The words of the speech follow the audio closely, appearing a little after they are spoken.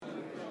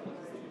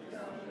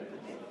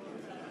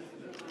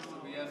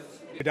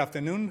Good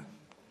afternoon.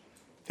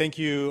 Thank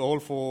you all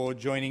for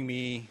joining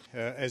me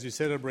as we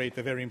celebrate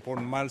a very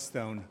important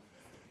milestone,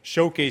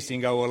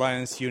 showcasing our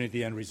alliance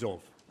unity and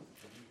resolve.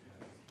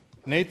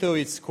 NATO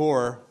is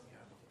core,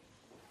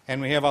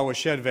 and we have our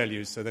shared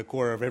values at the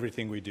core of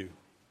everything we do.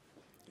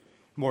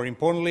 More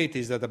importantly, it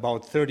is that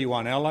about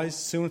 31 allies,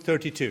 soon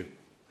 32,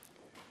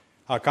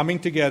 are coming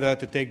together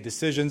to take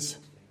decisions,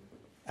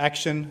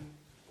 action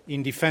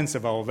in defense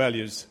of our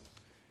values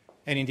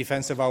and in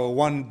defense of our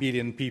 1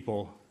 billion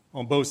people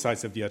on both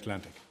sides of the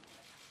Atlantic.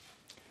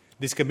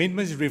 This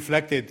commitment is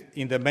reflected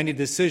in the many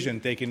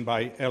decisions taken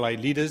by allied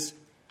leaders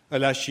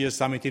at last year's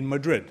summit in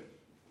Madrid.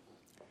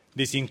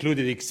 This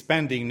included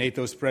expanding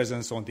NATO's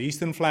presence on the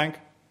eastern flank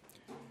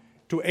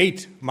to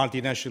 8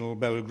 multinational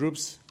battle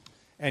groups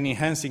and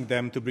enhancing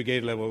them to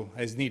brigade level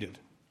as needed.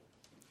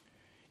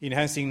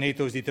 Enhancing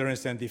NATO's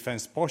deterrence and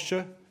defense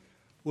posture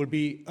will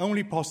be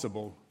only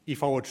possible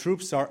if our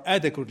troops are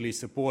adequately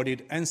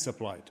supported and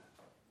supplied.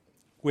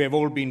 We have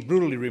all been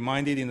brutally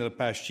reminded in the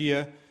past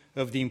year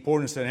of the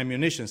importance of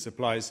ammunition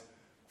supplies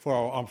for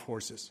our armed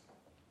forces.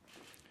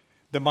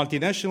 The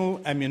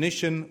Multinational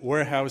Ammunition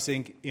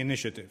Warehousing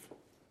Initiative,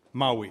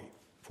 MAWI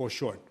for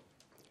short,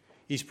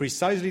 is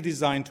precisely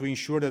designed to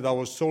ensure that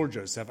our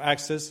soldiers have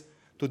access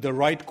to the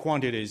right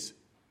quantities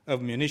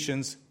of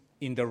munitions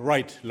in the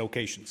right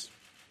locations.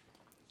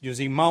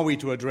 Using MAWI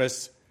to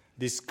address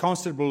this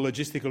considerable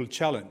logistical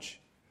challenge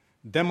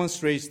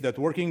demonstrates that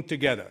working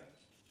together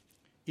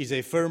is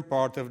a firm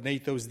part of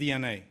NATO's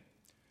DNA,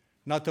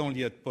 not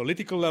only at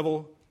political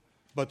level,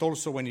 but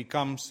also when it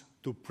comes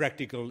to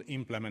practical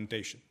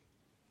implementation.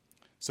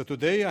 So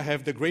today I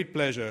have the great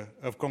pleasure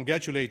of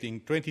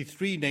congratulating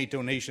 23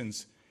 NATO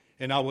nations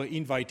and our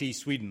invitee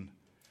Sweden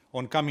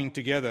on coming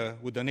together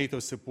with the NATO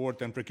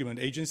Support and Procurement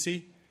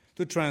Agency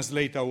to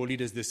translate our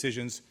leaders'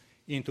 decisions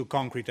into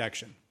concrete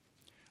action.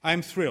 I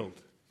am thrilled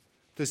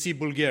to see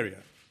Bulgaria,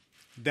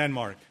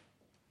 Denmark,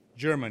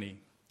 Germany,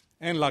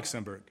 and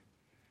Luxembourg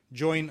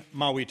join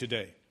MAWI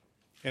today,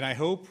 and I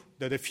hope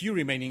that a few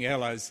remaining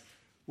allies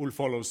will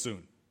follow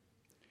soon.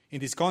 In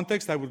this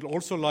context, I would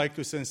also like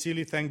to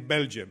sincerely thank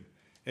Belgium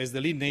as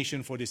the lead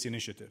nation for this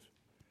initiative.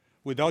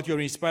 Without your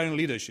inspiring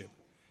leadership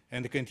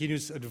and the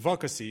continuous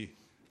advocacy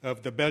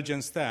of the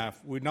Belgian staff,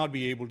 we would not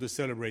be able to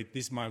celebrate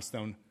this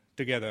milestone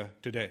together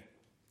today.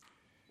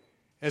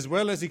 As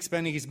well as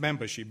expanding its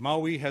membership,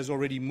 MAWI has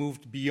already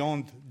moved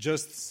beyond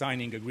just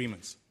signing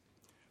agreements.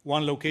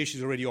 One location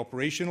is already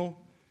operational,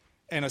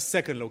 and a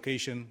second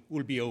location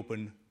will be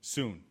open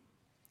soon.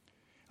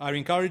 I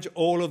encourage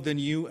all of the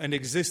new and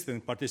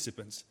existing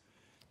participants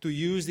to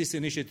use this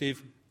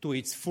initiative to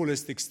its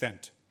fullest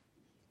extent.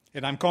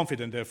 And I'm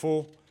confident,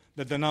 therefore,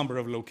 that the number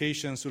of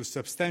locations will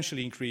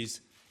substantially increase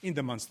in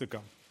the months to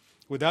come.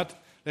 With that,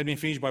 let me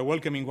finish by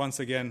welcoming once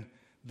again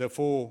the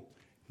 4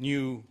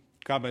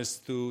 newcomers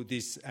to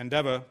this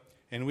endeavor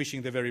and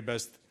wishing the very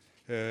best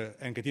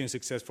and continued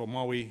success for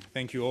MAWI.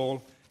 Thank you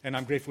all, and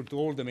I'm grateful to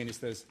all the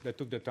ministers that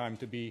took the time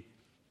to be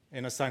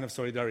in a sign of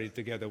solidarity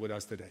together with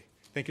us today.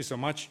 Thank you so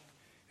much,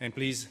 and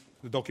please,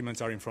 the documents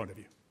are in front of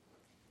you.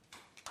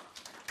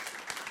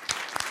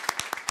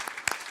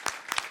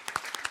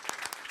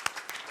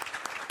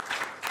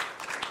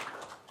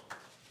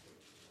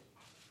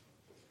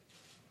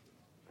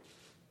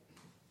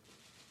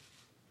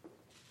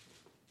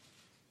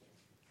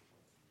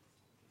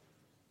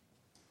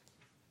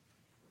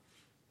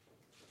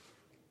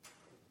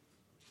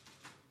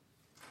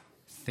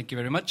 Thank you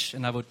very much,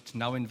 and I would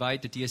now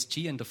invite the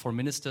DSG and the 4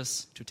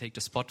 ministers to take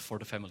the spot for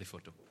the family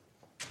photo.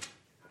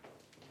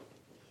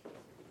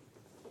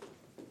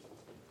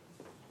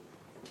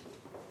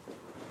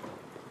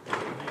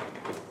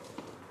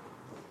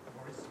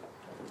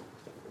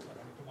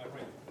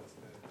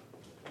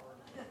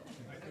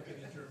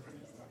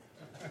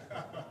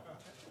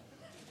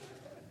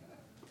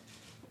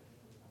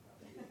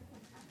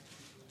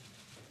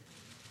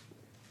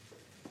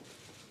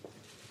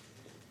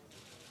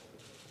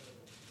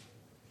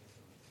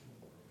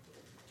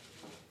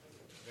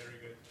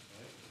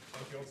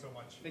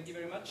 Thank you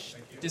very much.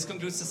 This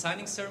concludes the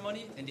signing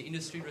ceremony, and the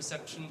industry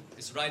reception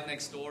is right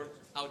next door,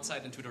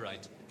 outside and to the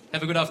right.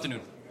 Have a good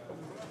afternoon.